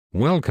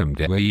Welcome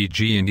to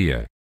AEG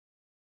India.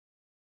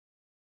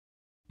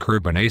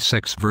 Karbonn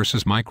A6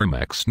 vs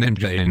Micromax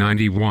Ninja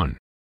A91.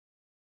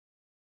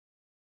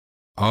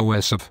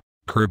 OS of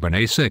Karbonn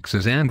A6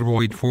 is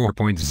Android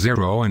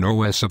 4.0 and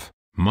OS of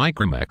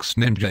Micromax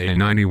Ninja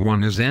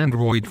A91 is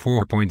Android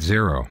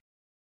 4.0.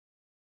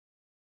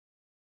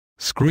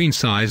 Screen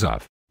size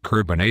of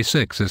Karbonn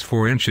A6 is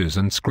 4 inches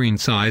and screen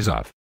size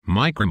of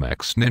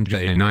Micromax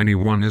Ninja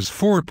A91 is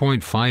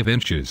 4.5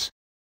 inches.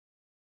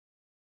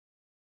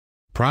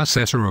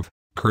 Processor of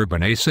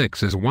Karbonn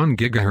A6 is 1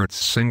 GHz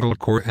single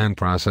core and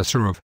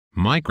processor of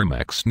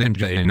Micromax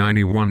Ninja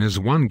A91 is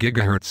 1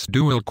 GHz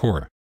dual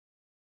core.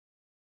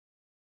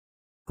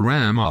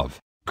 RAM of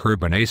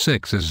Karbonn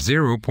A6 is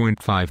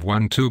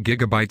 0.512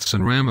 GB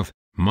and RAM of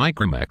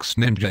Micromax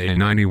Ninja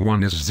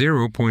A91 is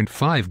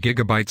 0.5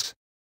 GB.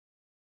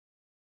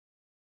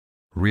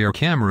 Rear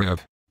camera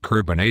of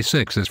Karbonn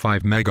A6 is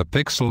 5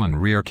 megapixel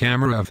and rear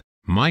camera of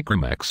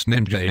Micromax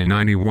Ninja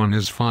A91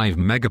 is 5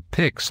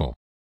 megapixel.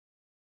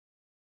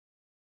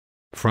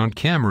 Front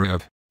camera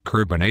of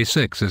Karbonn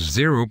A6 is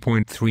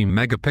 0.3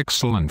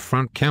 megapixel and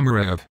front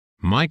camera of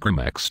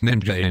Micromax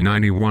Ninja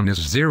A91 is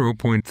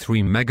 0.3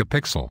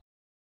 megapixel.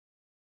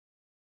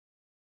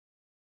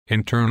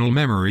 Internal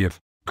memory of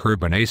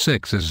Karbonn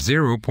A6 is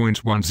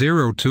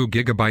 0.102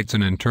 GB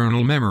and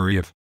internal memory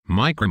of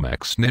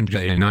Micromax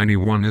Ninja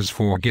A91 is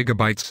 4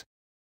 GB.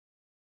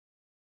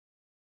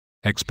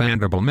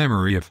 Expandable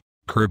memory of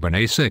Karbonn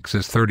A6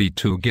 is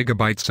 32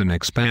 GB and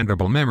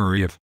expandable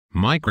memory of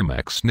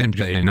Micromax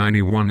Ninja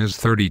A91 is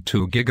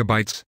 32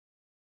 GB.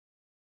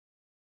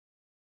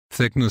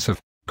 Thickness of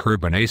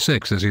Karbonn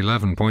A6 is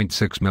 11.6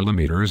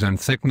 mm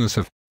and thickness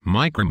of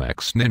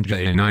Micromax Ninja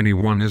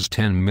A91 is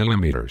 10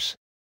 mm.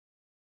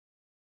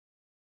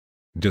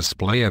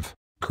 Display of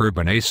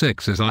Karbonn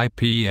A6 is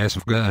IPS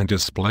VGA and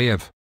display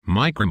of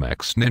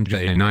Micromax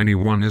Ninja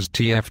A91 is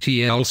TFT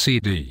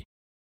LCD.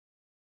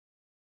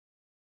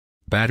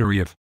 Battery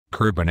of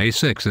Karbonn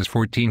A6 is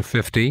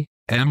 1450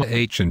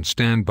 mAh and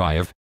standby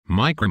of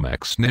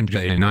Micromax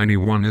Ninja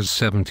A91 is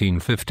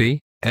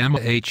 1750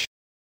 mAh.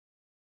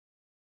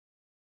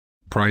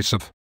 Price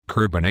of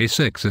Karbonn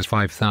A6 is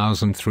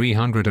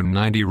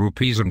 5,390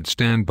 rupees and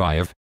standby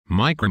of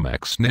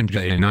Micromax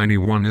Ninja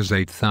A91 is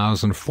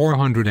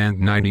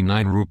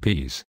 8,499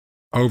 rupees.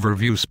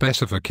 Overview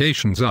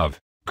specifications of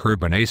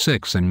Karbonn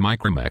A6 and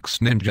Micromax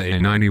Ninja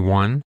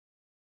A91.